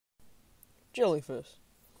Jellyfish.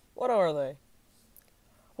 What are they?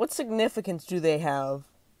 What significance do they have?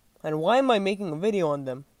 And why am I making a video on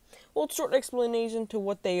them? Well, short explanation to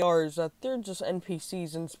what they are is that they're just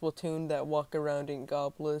NPCs in Splatoon that walk around in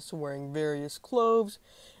goblets wearing various clothes,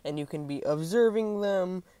 and you can be observing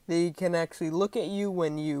them. They can actually look at you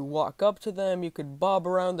when you walk up to them. You could bob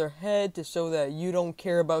around their head to show that you don't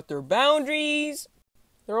care about their boundaries.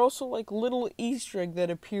 They're also like little Easter eggs that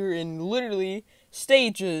appear in literally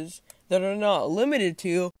stages that are not limited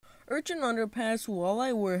to Urchin Underpass,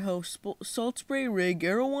 Walleye Warehouse, Salt Spray Rig,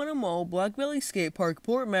 Arowana Mall, Black Valley Skate Park,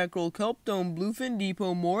 Port Mackerel, Kelp Dome, Bluefin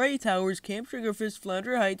Depot, Moray Towers, Camp Triggerfish,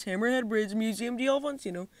 Flounder Heights, Hammerhead Bridge, Museum de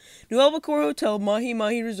Alfonsino, New Albacore Hotel, Mahi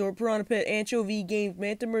Mahi Resort, Piranha Pit, Anchovy Games,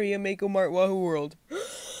 Manta Maria, Mako Mart, Wahoo World.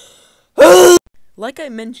 Like I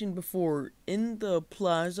mentioned before, in the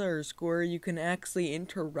plaza or square, you can actually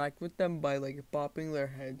interact with them by like bopping their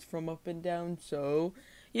heads from up and down, so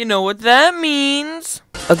you know what that means.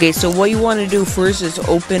 Okay, so what you want to do first is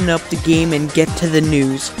open up the game and get to the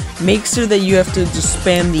news. Make sure that you have to just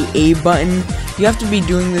spam the A button. You have to be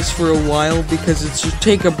doing this for a while because it should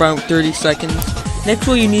take about 30 seconds. Next,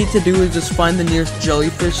 what you need to do is just find the nearest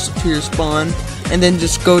jellyfish to your spawn, and then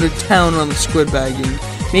just go to town on the squid bagging.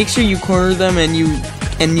 Make sure you corner them and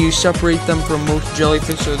you separate them from most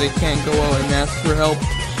jellyfish so they can't go out and ask for help.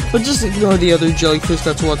 But just ignore the other jellyfish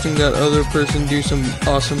that's watching that other person do some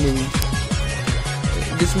awesome moves.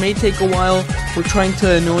 This may take a while. We're trying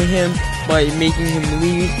to annoy him by making him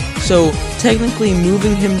leave. So technically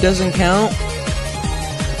moving him doesn't count.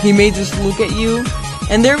 He may just look at you.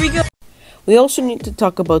 And there we go. We also need to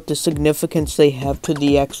talk about the significance they have to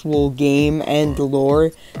the actual game and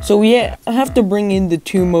lore. So we have to bring in the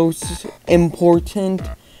two most important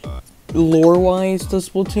lore-wise to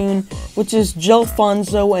Splatoon, which is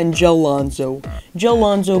Gelfonzo and Gelonzo.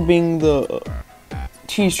 Gelonzo being the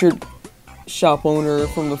t-shirt shop owner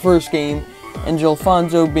from the first game, and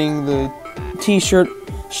Gelfonzo being the t-shirt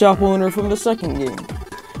shop owner from the second game.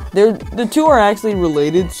 The two are actually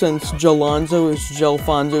related since Gelonzo is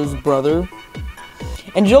Gelfonzo's brother.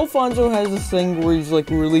 And Gelfonzo has this thing where he's like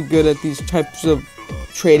really good at these types of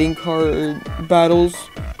trading card battles,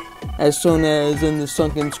 as shown as in the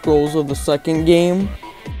Sunken Scrolls of the second game.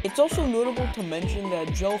 It's also notable to mention that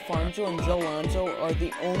Gelfonzo and Gelonzo are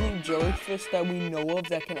the only jellyfish that we know of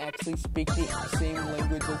that can actually speak the same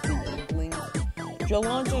language as the Inklings.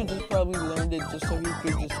 Gelonzo just probably learned it just so he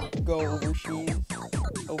could just go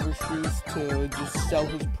overseas to just sell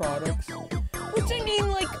his products. Which I mean,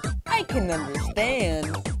 like, I can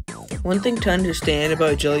understand. One thing to understand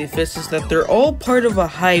about jellyfish is that they're all part of a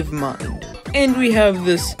hive mind. And we have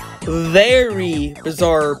this very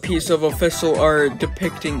bizarre piece of official art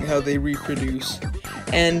depicting how they reproduce.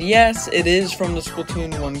 And yes, it is from the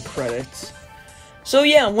Splatoon 1 credits. So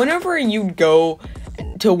yeah, whenever you go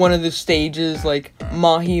to one of the stages like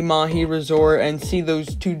Mahi Mahi Resort and see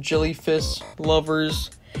those two jellyfish lovers,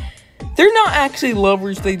 they're not actually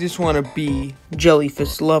lovers, they just want to be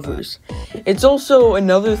jellyfish lovers. It's also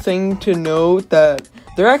another thing to note that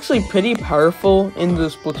they're actually pretty powerful in the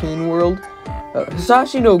Splatoon world.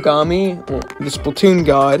 Hisashi Nogami, well, the Splatoon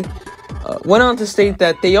god, went on to state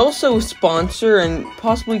that they also sponsor and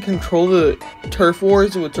possibly control the turf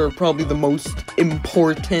wars, which are probably the most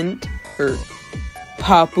important or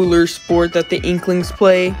popular sport that the Inklings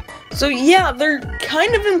play. So yeah, they're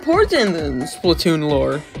kind of important in Splatoon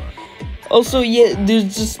lore. Also, yeah,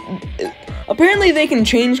 there's just apparently they can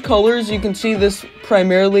change colors. You can see this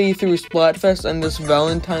primarily through Splatfest and this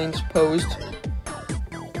Valentine's post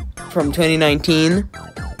from 2019.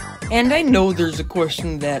 And I know there's a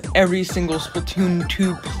question that every single Splatoon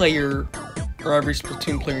 2 player, or every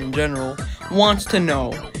Splatoon player in general, wants to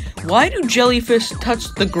know. Why do jellyfish touch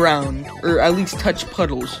the ground, or at least touch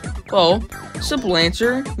puddles? Well, simple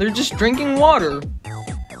answer, they're just drinking water.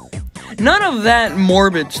 None of that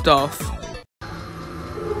morbid stuff.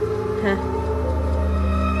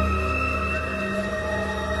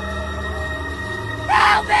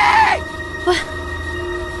 Help me! What?